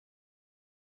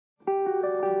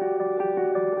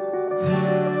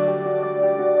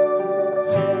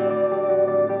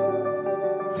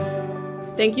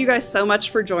Thank you guys so much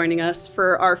for joining us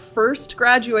for our first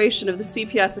graduation of the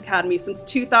CPS Academy since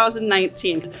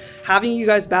 2019. Having you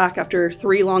guys back after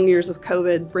 3 long years of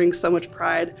COVID brings so much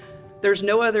pride. There's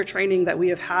no other training that we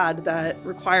have had that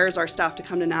requires our staff to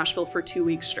come to Nashville for 2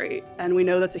 weeks straight. And we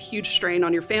know that's a huge strain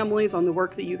on your families, on the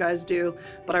work that you guys do,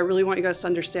 but I really want you guys to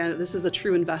understand that this is a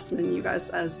true investment in you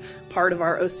guys as part of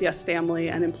our OCS family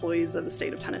and employees of the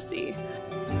state of Tennessee.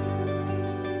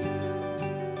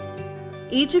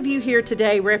 Each of you here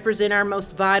today represent our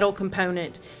most vital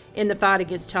component in the fight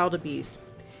against child abuse.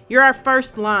 You're our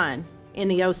first line in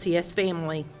the OCS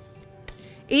family.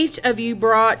 Each of you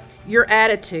brought your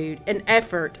attitude and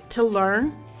effort to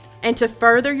learn and to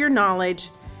further your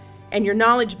knowledge and your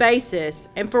knowledge basis,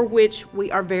 and for which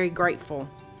we are very grateful.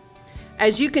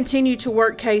 As you continue to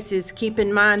work cases, keep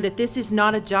in mind that this is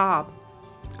not a job.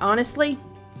 Honestly,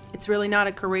 it's really not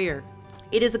a career.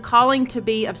 It is a calling to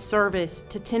be of service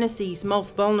to Tennessee's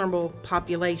most vulnerable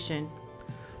population.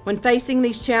 When facing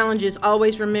these challenges,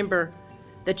 always remember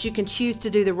that you can choose to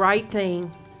do the right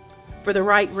thing for the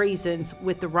right reasons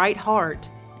with the right heart,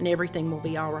 and everything will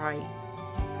be all right.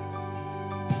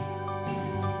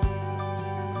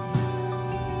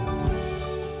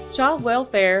 Child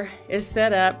welfare is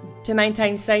set up to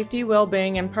maintain safety,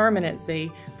 well-being, and permanency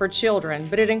for children,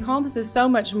 but it encompasses so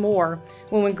much more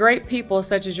when great people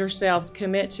such as yourselves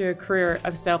commit to a career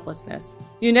of selflessness.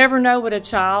 You never know what a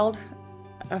child,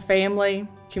 a family,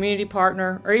 community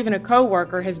partner, or even a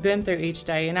co-worker has been through each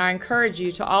day, and I encourage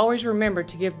you to always remember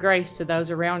to give grace to those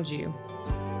around you.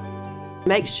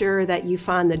 Make sure that you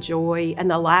find the joy and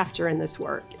the laughter in this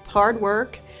work. It's hard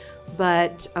work,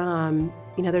 but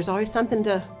there's always something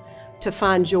to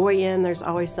find joy in. There's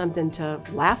always something to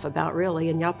laugh about, really,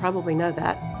 and y'all probably know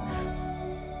that.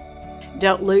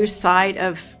 Don't lose sight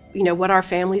of what our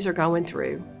families are going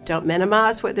through. Don't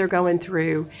minimize what they're going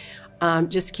through.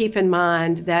 Just keep in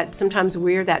mind that sometimes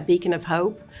we're that beacon of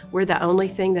hope. We're the only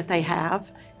thing that they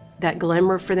have, that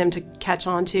glimmer for them to catch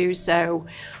on to. So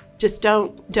just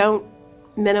don't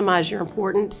minimize your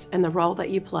importance and the role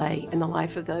that you play in the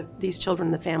life of these children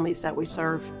and the families that we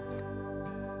serve.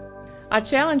 I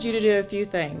challenge you to do a few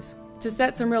things. To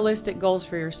set some realistic goals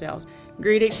for yourselves.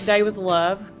 Greet each day with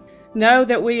love. Know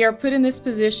that we are put in this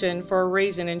position for a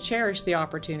reason and cherish the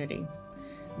opportunity.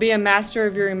 Be a master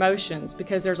of your emotions,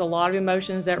 because there's a lot of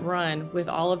emotions that run with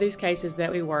all of these cases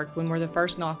that we work when we're the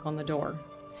first knock on the door.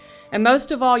 And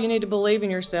most of all, you need to believe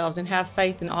in yourselves and have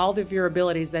faith in all of your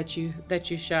abilities that you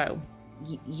show.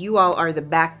 You all are the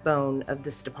backbone of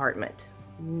this department.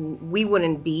 We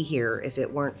wouldn't be here if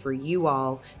it weren't for you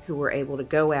all who were able to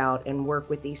go out and work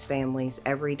with these families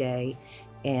every day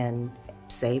and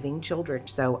saving children.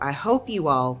 So I hope you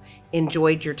all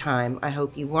enjoyed your time. I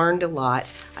hope you learned a lot.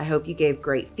 I hope you gave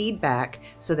great feedback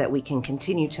so that we can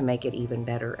continue to make it even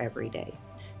better every day.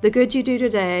 The good you do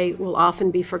today will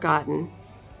often be forgotten.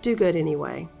 Do good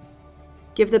anyway.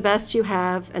 Give the best you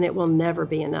have, and it will never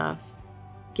be enough.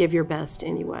 Give your best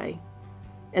anyway.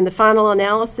 In the final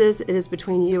analysis, it is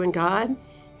between you and God.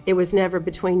 It was never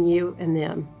between you and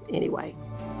them anyway.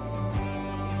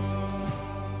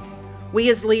 We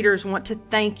as leaders want to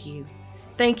thank you.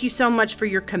 Thank you so much for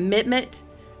your commitment,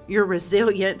 your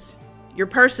resilience, your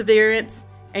perseverance,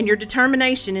 and your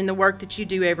determination in the work that you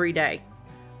do every day.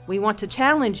 We want to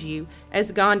challenge you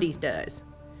as Gandhi does.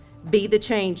 Be the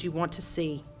change you want to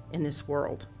see in this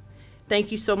world. Thank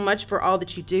you so much for all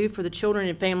that you do for the children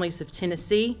and families of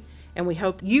Tennessee, and we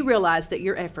hope you realize that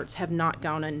your efforts have not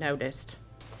gone unnoticed.